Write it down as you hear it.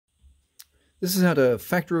This is how to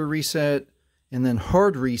factory reset and then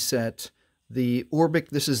hard reset the Orbic.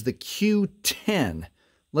 This is the Q10.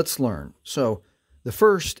 Let's learn. So the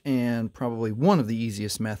first and probably one of the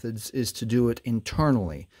easiest methods is to do it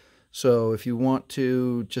internally. So if you want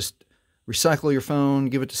to just recycle your phone,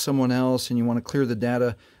 give it to someone else, and you want to clear the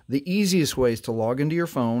data, the easiest way is to log into your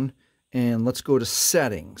phone, and let's go to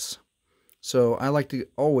settings. So I like to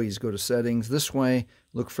always go to settings. This way,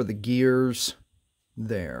 look for the gears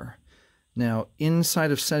there. Now,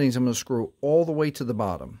 inside of settings, I'm going to scroll all the way to the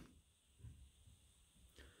bottom.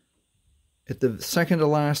 At the second to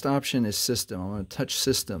last option is system. I'm going to touch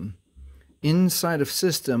system. Inside of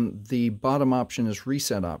system, the bottom option is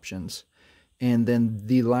reset options. And then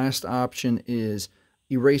the last option is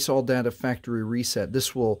erase all data factory reset.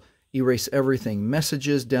 This will erase everything: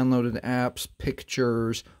 messages, downloaded apps,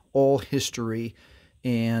 pictures, all history.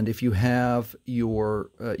 And if you have your,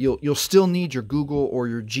 you'll still need your Google or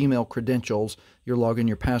your Gmail credentials, your login,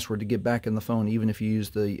 your password to get back in the phone, even if you use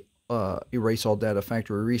the erase all data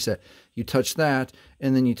factory reset. You touch that,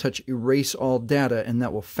 and then you touch erase all data, and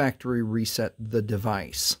that will factory reset the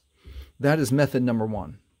device. That is method number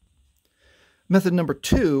one. Method number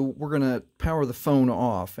two, we're going to power the phone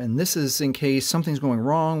off. And this is in case something's going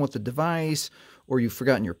wrong with the device, or you've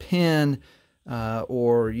forgotten your PIN,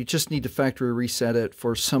 or you just need to factory reset it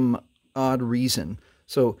for some odd reason.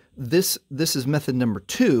 So this is method number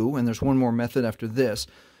two, and there's one more method after this.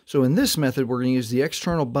 So in this method, we're going to use the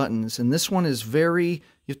external buttons, and this one is you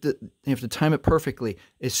have to time it perfectly.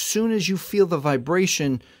 As soon as you feel the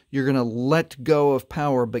vibration, you're going to let go of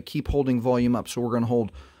power, but keep holding volume up. So we're going to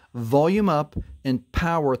hold volume up and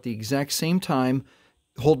power at the exact same time.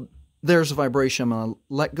 There's a vibration. I'm going to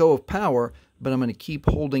let go of power, but I'm going to keep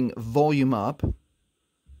holding volume up.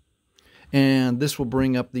 And this will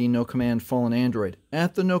bring up the no command fallen Android.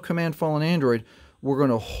 At the no command fallen Android, we're going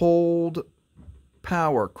to hold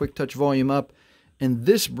power, quick touch volume up, and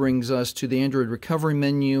this brings us to the Android recovery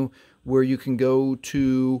menu, where you can go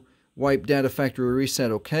to wipe data factory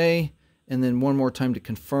reset, okay, and then one more time to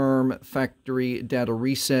confirm factory data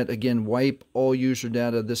reset. Again, wipe all user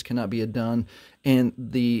data. This cannot be done, and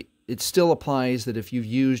it still applies that if you've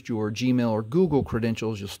used your Gmail or Google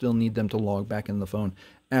credentials, you'll still need them to log back in the phone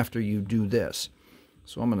after you do this.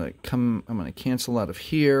 So I'm going to cancel out of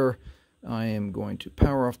here. I am going to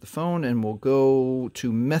power off the phone, and we'll go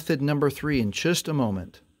to method number three in just a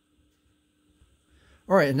moment.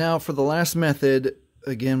 All right, now for the last method,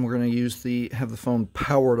 again, we're going to have the phone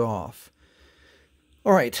powered off.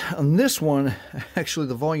 All right, on this one, actually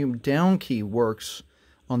the volume down key works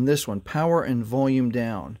on this one, power and volume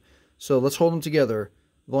down. So let's hold them together,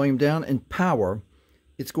 volume down and power.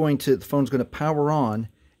 The phone's going to power on,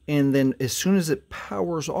 and then as soon as it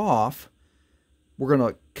powers off, we're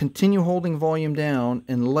going to continue holding volume down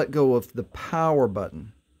and let go of the power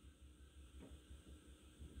button.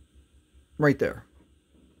 Right there.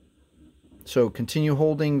 So continue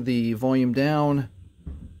holding the volume down.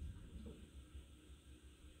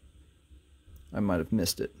 I might have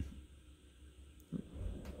missed it.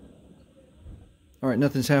 All right,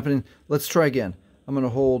 nothing's happening. Let's try again. I'm going to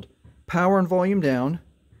hold power and volume down.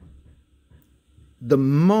 The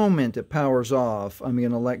moment it powers off, I'm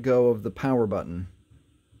going to let go of the power button.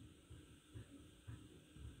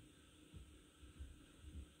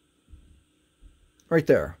 Right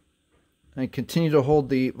there. I continue to hold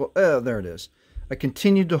there it is. I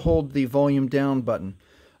continued to hold the volume down button.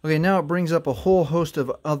 Okay, now it brings up a whole host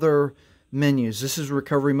of other menus. This is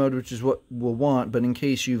recovery mode, which is what we'll want, but in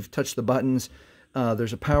case you've touched the buttons,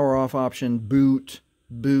 there's a power off option, boot,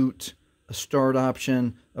 a start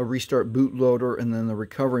option, a restart bootloader, and then the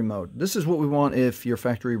recovery mode. This is what we want if you're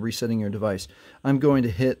factory resetting your device. I'm going to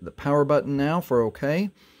hit the power button now for OK,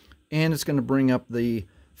 and it's going to bring up the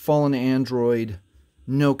fallen Android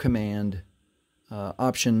no command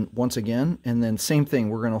option once again, and then same thing,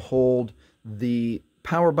 we're going to hold the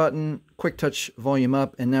power button, quick touch volume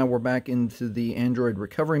up, and now we're back into the Android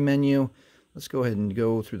recovery menu. Let's go ahead and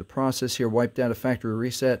go through the process here. Wipe data factory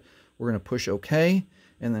reset. We're going to push OK,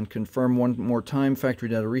 and then confirm one more time, factory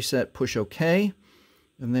data reset, push OK.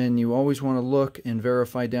 And then you always want to look and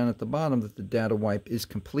verify down at the bottom that the data wipe is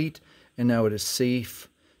complete, and now it is safe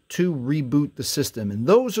to reboot the system. And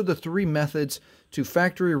those are the three methods to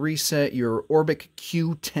factory reset your Orbic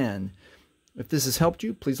Q10. If this has helped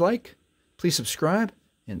you, please like, please subscribe,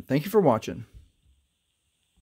 and thank you for watching.